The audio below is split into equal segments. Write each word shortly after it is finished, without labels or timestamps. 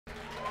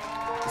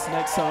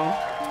next song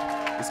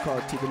is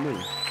called To the Moon.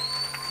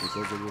 It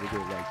goes a little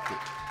bit like this.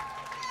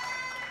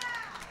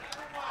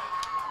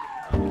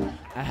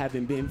 I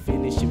haven't been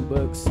finishing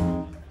books.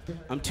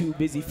 I'm too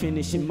busy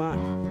finishing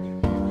mine.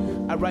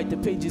 I write the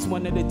pages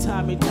one at a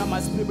time and tie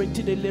my spirit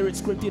to the lyrics,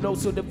 scripted oh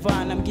so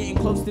divine. I'm getting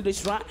close to the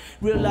shrine,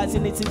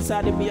 realizing it's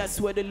inside of me. I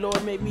swear the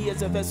Lord made me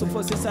as a vessel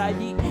for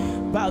society.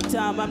 About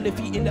time I'm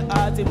defeating the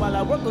odds, and while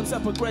I work on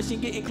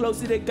self-progression, getting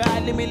closer to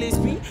God, limitless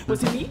me.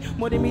 What's in me?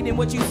 More than me than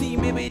what you see.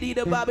 Maybe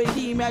the Bobby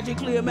D, magic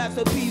clear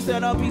masterpiece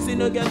that I'm piecing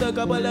together.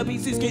 Couple of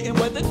pieces getting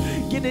weathered.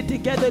 Get it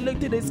together,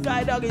 look to the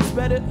sky, dog, it's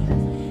better.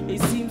 It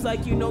seems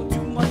like you know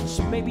too much,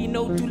 maybe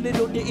know too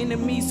little. The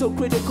enemy so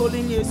critical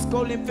in your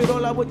skull and fit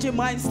all out with your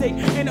mind state.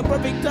 In a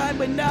perfect time,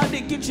 but now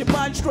they get your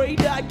mind straight.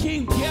 I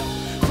came, yeah,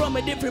 from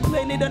a different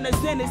planet.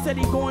 Understand it, said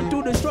he going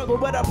through the struggle,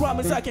 but I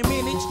promise I can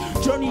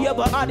manage. Journey of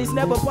an artist,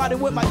 never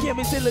parted with my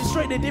canvas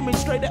illustrated,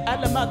 demonstrated.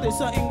 I am out there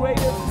something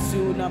greater.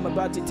 Soon I'm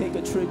about to take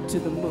a trip to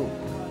the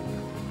moon.